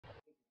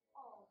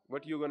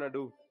What you gonna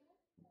do?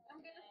 I'm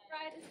gonna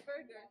fry this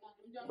burger.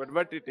 But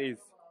what it is?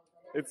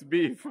 It's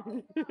beef. No,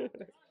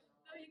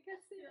 you can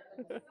see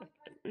it.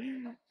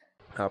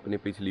 आपने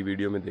पिछली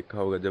video में देखा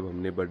होगा जब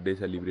हमने बर्थडे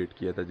सेलिब्रेट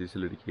किया था, जिस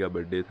लड़की का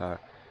बर्थडे था,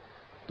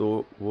 तो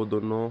वो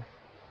दोनों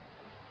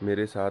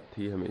मेरे साथ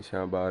ही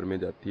हमेशा बार में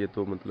जाती है।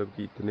 तो मतलब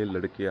कि इतने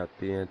लड़के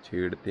आते हैं,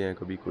 छेड़ते हैं,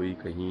 कभी कोई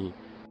कहीं।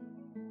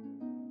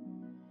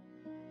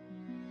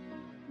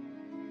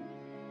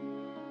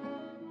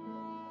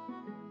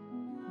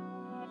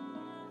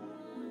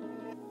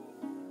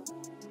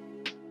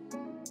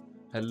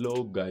 Hello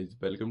guys,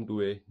 welcome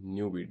to a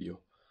new video.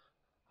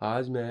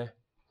 आज मैं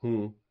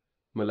हूँ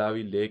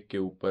मलावी लेक के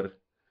ऊपर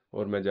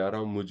और मैं जा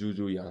रहा हूँ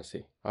मुजुजू। यहाँ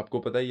से आपको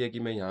पता ही है कि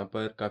मैं यहाँ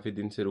पर काफ़ी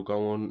दिन से रुका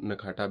हूँ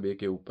नखाटा बे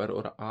के ऊपर।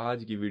 और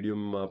आज की वीडियो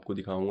में मैं आपको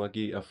दिखाऊंगा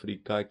कि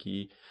अफ्रीका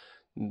की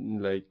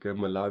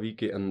मलावी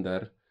के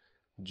अंदर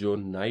जो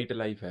नाइट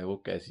लाइफ है वो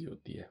कैसी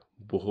होती है।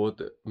 बहुत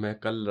मैं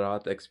कल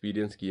रात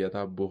एक्सपीरियंस किया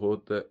था।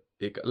 बहुत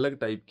एक अलग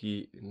टाइप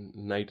की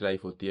नाइट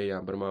लाइफ होती है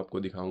यहाँ पर, मैं आपको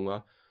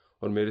दिखाऊंगा।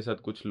 और मेरे साथ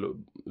कुछ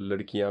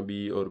लड़कियां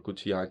भी और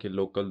कुछ यहाँ के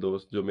लोकल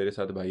दोस्त, जो मेरे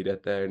साथ भाई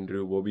रहता है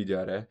एंड्रयू, वो भी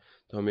जा रहा है।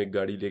 तो हम एक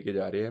गाड़ी लेके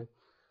जा रहे हैं।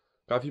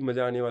 काफ़ी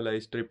मज़ा आने वाला है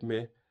इस ट्रिप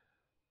में।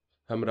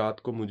 हम रात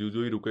को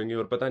मुजुजू ही रुकेंगे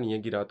और पता नहीं है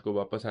कि रात को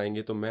वापस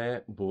आएंगे। तो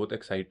मैं बहुत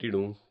एक्साइटेड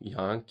हूँ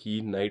यहाँ की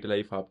नाइट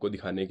लाइफ आपको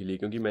दिखाने के लिए,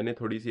 क्योंकि मैंने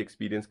थोड़ी सी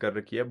एक्सपीरियंस कर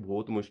रखी है।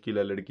 बहुत मुश्किल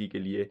है लड़की के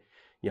लिए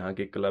यहाँ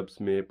के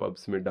क्लब्स में,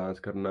 पब्स में डांस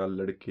करना।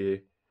 लड़के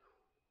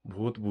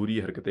बहुत बुरी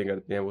हरकतें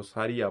करते हैं, वो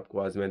सारी आपको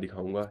आज मैं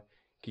दिखाऊंगा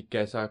कि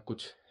कैसा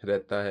कुछ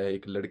रहता है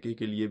एक लड़के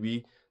के लिए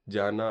भी।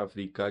 जाना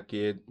अफ्रीका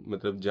के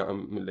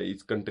मतलब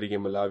इस कंट्री के,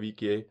 मलावी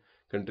के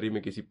कंट्री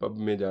में किसी पब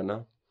में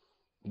जाना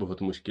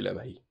बहुत मुश्किल है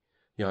भाई।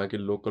 यहाँ के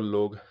लोकल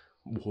लोग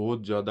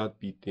बहुत ज़्यादा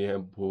पीते हैं,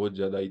 बहुत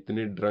ज़्यादा,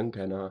 इतने ड्रंक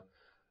है ना।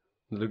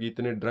 मतलब कि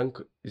इतने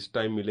ड्रंक इस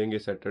टाइम मिलेंगे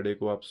सैटरडे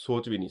को, आप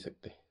सोच भी नहीं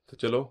सकते। तो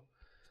चलो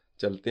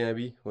चलते हैं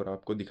अभी और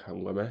आपको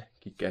दिखाऊंगा मैं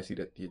कि कैसी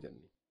रहती है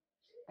जर्नी।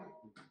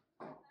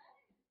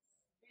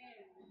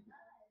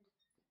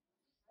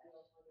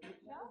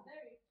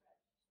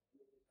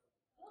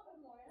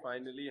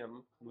 फाइनली हम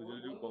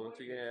मुजुजू पहुंच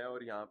गए हैं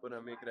और यहाँ पर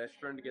हम एक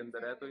रेस्टोरेंट के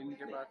अंदर है। तो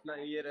इनके पास ना,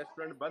 ये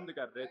रेस्टोरेंट बंद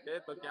कर रहे थे,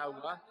 तो क्या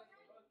हुआ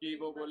कि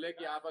वो बोले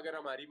कि आप अगर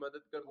हमारी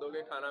मदद कर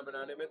दोगे खाना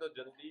बनाने में तो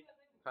जल्दी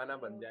खाना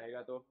बन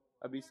जाएगा। तो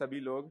अभी सभी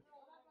लोग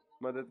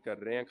मदद कर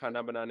रहे हैं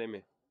खाना बनाने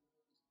में।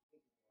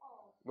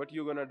 What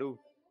you gonna do?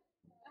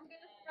 I'm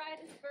gonna fry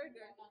this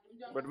burger.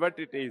 But what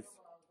it is?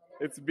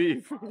 It's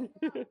beef. No,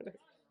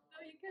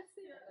 you can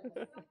see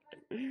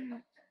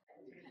it.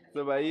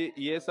 तो भाई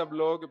ये सब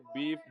लोग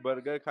बीफ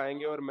बर्गर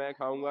खाएंगे और मैं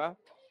खाऊंगा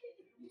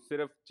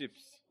सिर्फ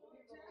chips.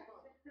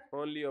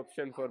 Only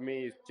option for me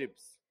is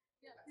chips.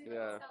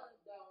 Yeah.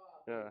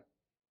 Yeah.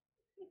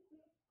 This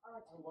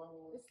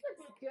looks good,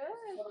 Peter.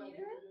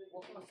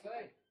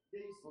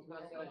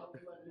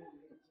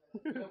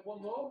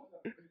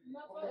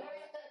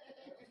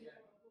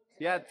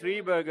 Yeah,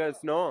 3 burgers,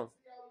 no?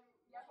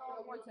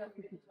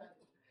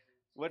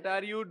 What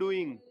are you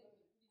doing?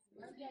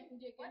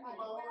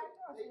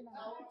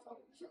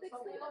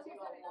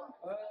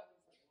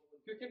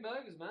 Cooking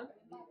burgers, man.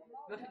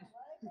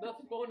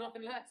 Nothing more,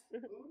 nothing less.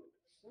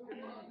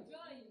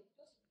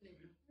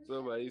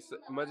 तो भाई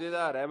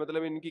मजेदार है।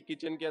 मतलब इनकी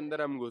किचन के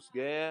अंदर हम घुस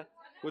गए हैं।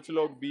 कुछ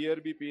लोग बियर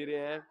भी पी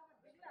रहे हैं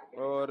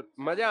और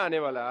मजा आने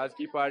वाला है आज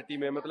की पार्टी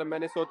में। मतलब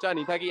मैंने सोचा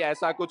नहीं था कि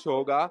ऐसा कुछ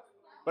होगा,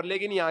 पर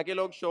लेकिन यहाँ के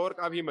लोग शोर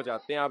काफी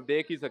मचाते हैं, आप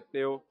देख ही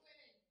सकते हो।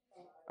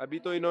 अभी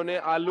तो इन्होंने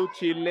आलू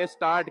छीलने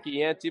स्टार्ट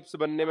किए हैं, चिप्स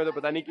बनने में तो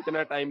पता नहीं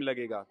कितना टाइम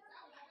लगेगा।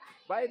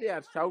 Why they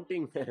are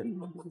shouting, man?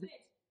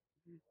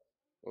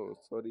 Oh,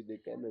 sorry, they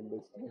can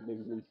understand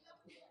English.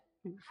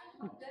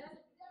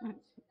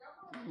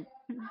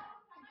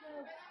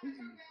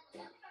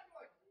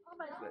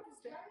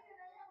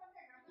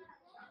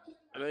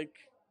 Like,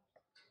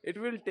 it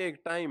will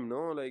take time,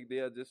 no? Like they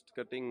are just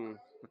cutting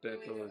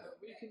potatoes.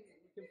 We can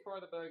fry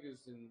the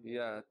burgers and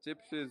Yeah,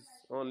 chips is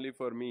only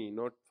for me,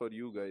 not for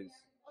you guys.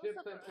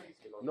 chips don't take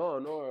too long. No,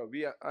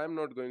 I'm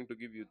not going to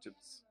give you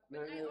chips.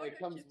 No, it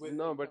comes with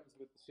No, it but comes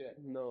with the shit.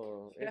 no,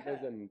 it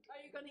doesn't. Are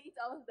you gonna eat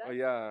all of that? Oh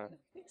yeah.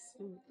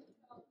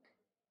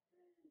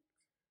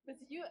 But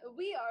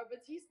we are,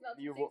 but he's not.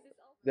 You He thinks it's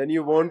all. Then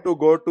you want to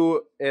go to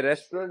a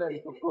restaurant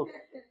and to cook.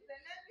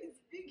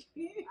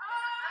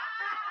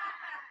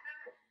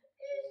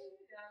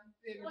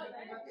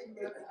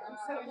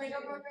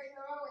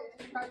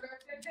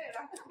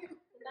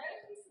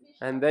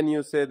 And then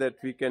you say that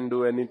we can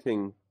do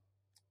anything.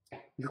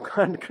 You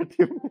can't cut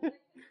him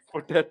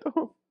potato.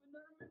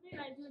 Normally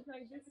I do it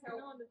like this,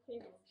 on the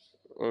table.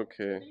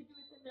 Okay. They do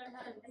it in their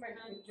hands.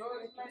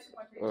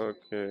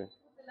 Okay.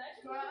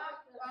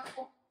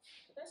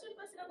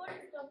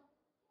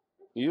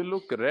 You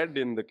look red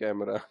in the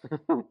camera.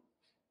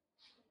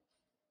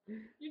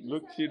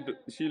 Look,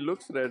 she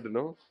looks red,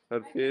 no?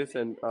 Her face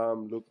and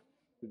arm look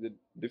the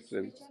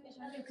difference.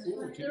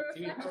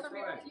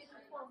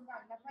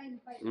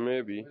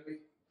 Maybe.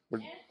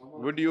 But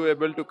would you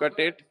able to cut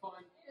it?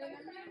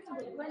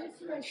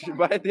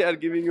 Why they are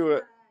giving you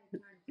a...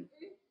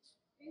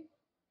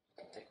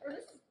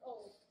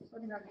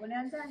 Can I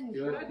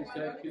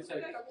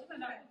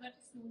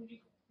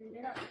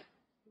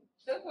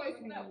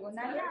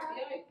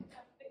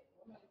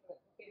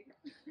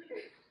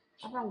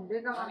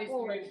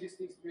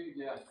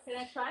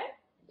try?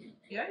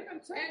 Yeah, you can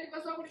try.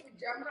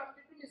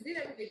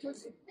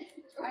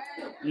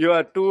 You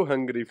are too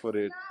hungry for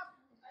it.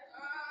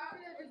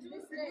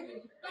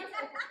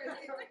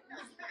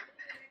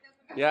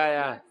 Yeah,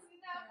 yeah.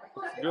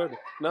 Good.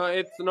 No,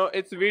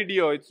 it's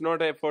video. It's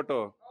not a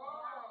photo.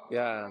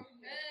 Yeah.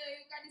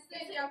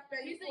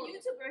 He's a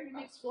YouTuber. He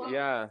makes vlogs.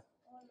 Yeah.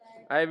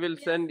 I will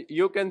send.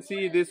 You can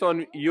see this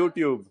on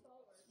YouTube.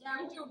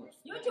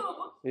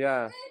 YouTube.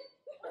 Yeah.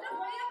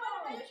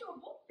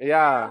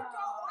 Yeah.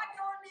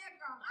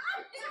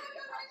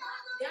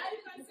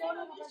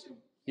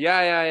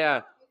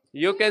 Yeah.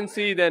 You can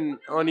see then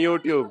on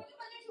YouTube.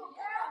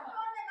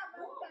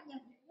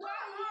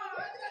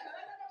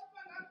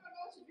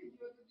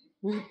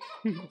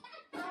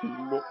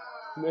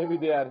 Maybe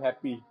they are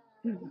happy.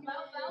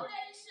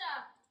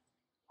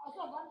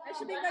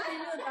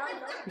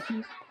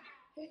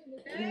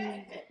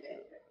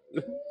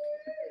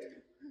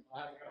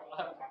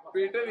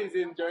 Peter is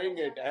enjoying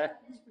it, eh?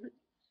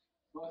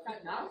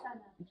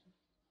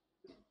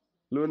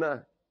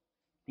 Luna,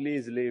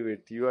 please leave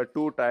it. You are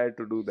too tired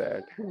to do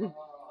that.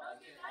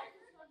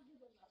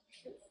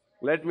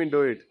 Let me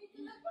do it.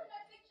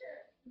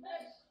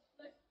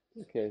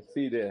 Okay,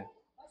 see there.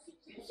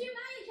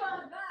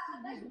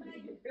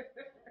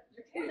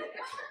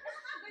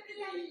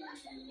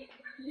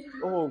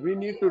 Oh, we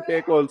need to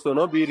take also,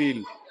 no? Be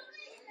real.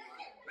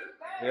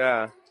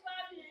 Yeah.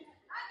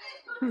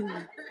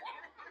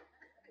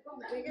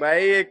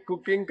 भाई ये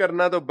cooking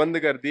करना तो बंद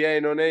कर दिया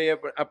इन्होंने, ये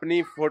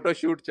अपनी फोटो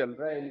शूट चल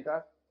रहा है इनका।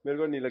 मेरे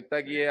को नहीं लगता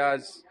कि ये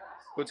आज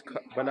कुछ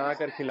बना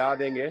कर खिला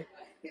देंगे।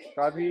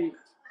 काफी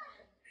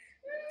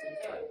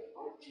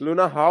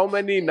Luna, how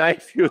many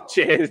knives you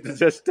changed?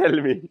 Just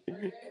tell me.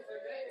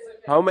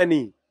 How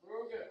many?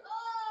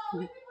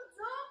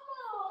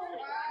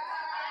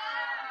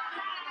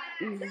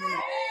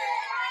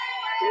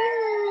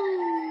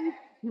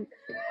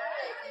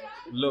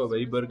 लो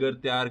भाई, बर्गर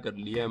तैयार कर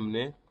लिया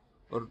हमने,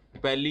 और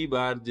पहली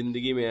बार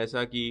जिंदगी में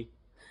ऐसा कि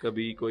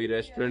कभी कोई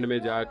रेस्टोरेंट में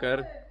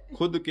जाकर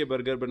खुद के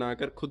बर्गर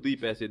बनाकर खुद ही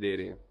पैसे दे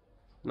रहे हैं।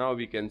 Now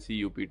we can see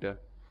you, Peter.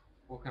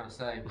 What can I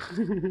say?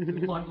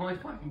 my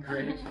fucking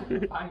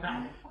creation.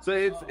 So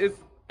it's.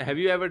 Have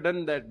you ever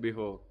done that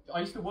before? I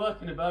used to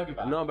work in a burger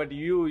bar. No, but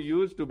you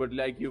used to. But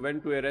like you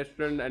went to a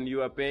restaurant and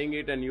you are paying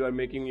it and you are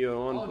making your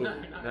own Oh, food.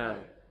 no.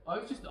 I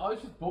was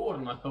just bored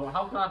and I thought,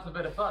 how can I have a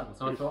bit of fun?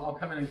 So I thought I'll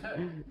come in and cook.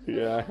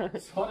 Yeah.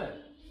 Sod it.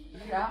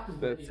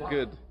 That's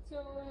good. So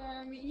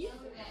we eat.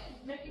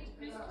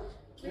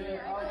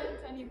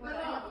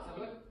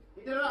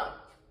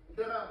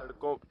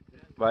 सड़कों,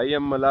 भाई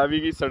हम Malawi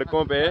की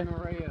सड़कों पे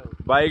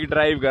bike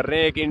drive कर रहे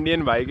हैं एक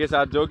इंडियन भाई के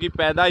साथ, जो कि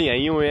पैदा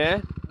यहीं हुए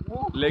हैं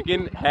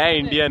लेकिन है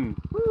इंडियन।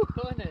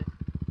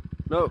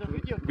 नो,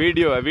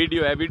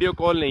 वीडियो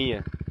कॉल नहीं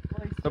है।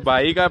 तो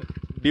भाई का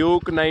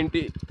ड्यूक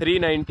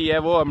 390 है,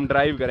 वो हम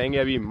ड्राइव करेंगे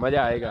अभी,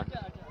 मजा आएगा।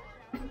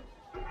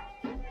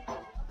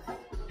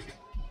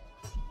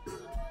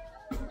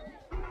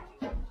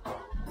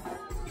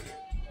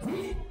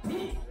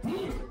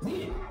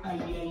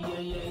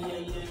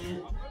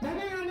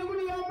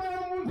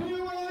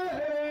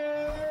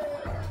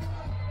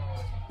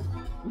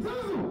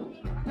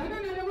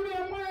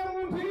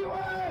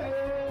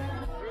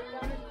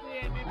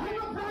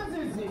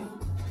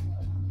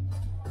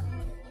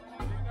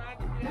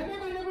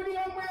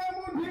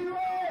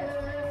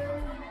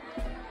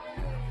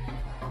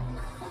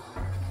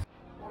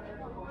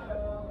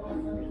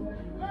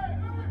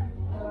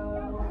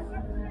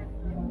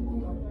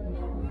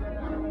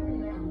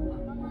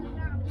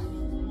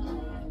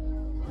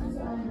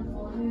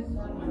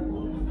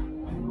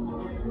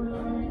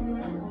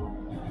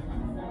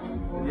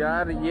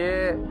 यार ये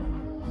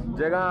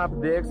जगह आप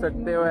देख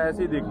सकते हो,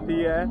 ऐसी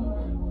दिखती है।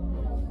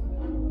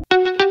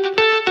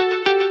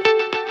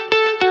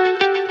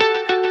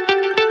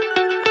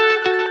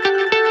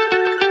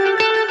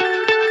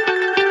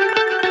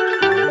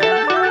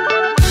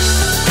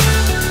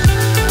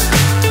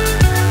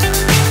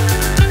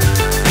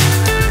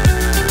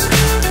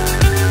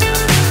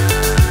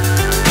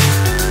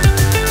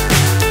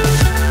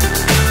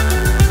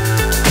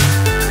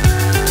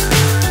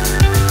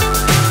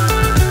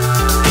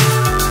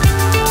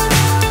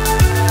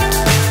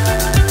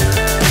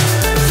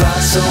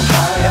 So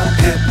high, I'm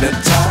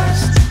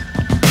hypnotized.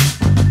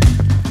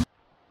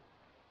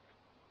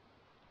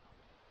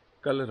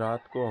 कल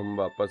रात को हम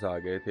वापस आ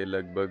गए थे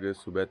लगभग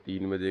सुबह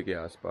 3 बजे के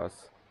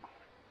आसपास।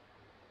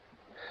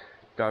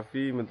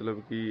 काफ़ी मतलब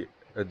कि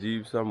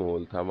अजीब सा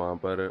माहौल था वहाँ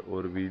पर,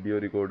 और वीडियो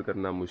रिकॉर्ड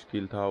करना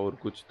मुश्किल था, और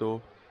कुछ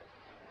तो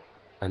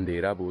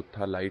अंधेरा बहुत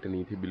था, लाइट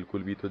नहीं थी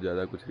बिल्कुल भी, तो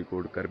ज़्यादा कुछ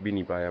रिकॉर्ड कर भी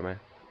नहीं पाया मैं।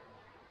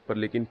 पर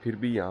लेकिन फिर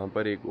भी यहाँ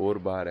पर एक और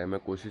बार है, मैं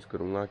कोशिश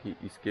करूँगा कि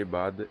इसके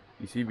बाद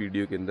इसी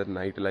वीडियो के अंदर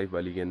नाइट लाइफ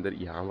वाली के अंदर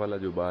यहाँ वाला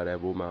जो बार है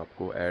वो मैं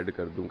आपको ऐड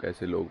कर दूँ,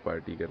 कैसे लोग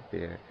पार्टी करते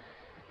हैं,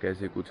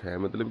 कैसे कुछ है।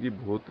 मतलब कि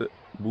बहुत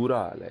बुरा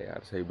हाल है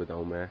यार, सही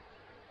बताऊँ मैं।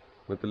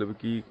 मतलब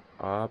कि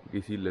आप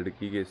किसी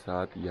लड़की के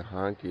साथ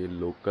यहाँ के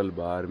लोकल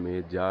बार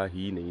में जा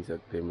ही नहीं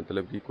सकते,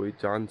 मतलब कि कोई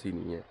चांस ही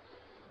नहीं है।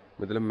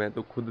 मतलब मैं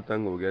तो खुद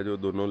तंग हो गया। जो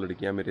दोनों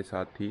लड़कियाँ मेरे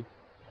साथ थी,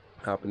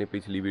 आपने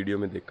पिछली वीडियो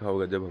में देखा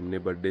होगा जब हमने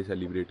बर्थडे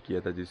सेलिब्रेट किया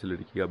था, जिस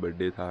लड़की का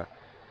बर्थडे था,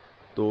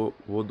 तो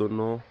वो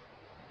दोनों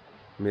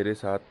मेरे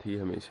साथ थी,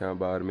 हमेशा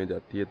बार में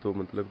जाती है। तो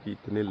मतलब कि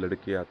इतने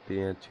लड़के आते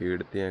हैं,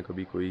 छेड़ते हैं,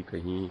 कभी कोई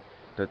कहीं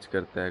टच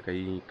करता है,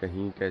 कहीं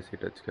कहीं कैसे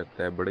टच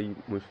करता है, बड़ी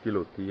मुश्किल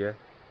होती है।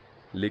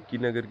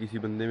 लेकिन अगर किसी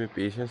बंदे में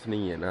पेशेंस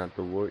नहीं है ना,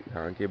 तो वो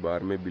यहाँ के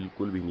बार में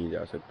बिल्कुल भी नहीं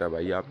जा सकता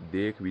भाई। आप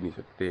देख भी नहीं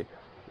सकते,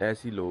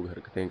 ऐसी लोग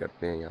हरकतें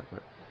करते हैं यहाँ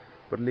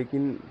पर।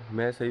 लेकिन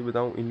मैं सही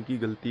बताऊँ, इनकी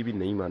गलती भी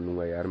नहीं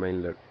मानूंगा यार मैं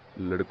इन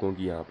लड़कों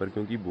की यहाँ पर,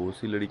 क्योंकि बहुत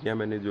सी लड़कियाँ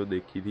मैंने जो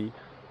देखी थी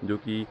जो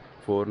कि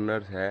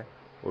फॉरेनर्स है,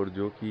 और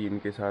जो कि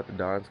इनके साथ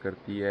डांस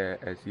करती है,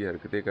 ऐसी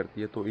हरकतें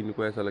करती है, तो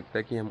इनको ऐसा लगता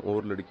है कि हम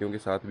और लड़कियों के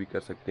साथ भी कर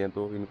सकते हैं,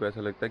 तो इनको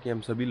ऐसा लगता है कि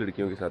हम सभी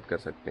लड़कियों के साथ कर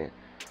सकते हैं।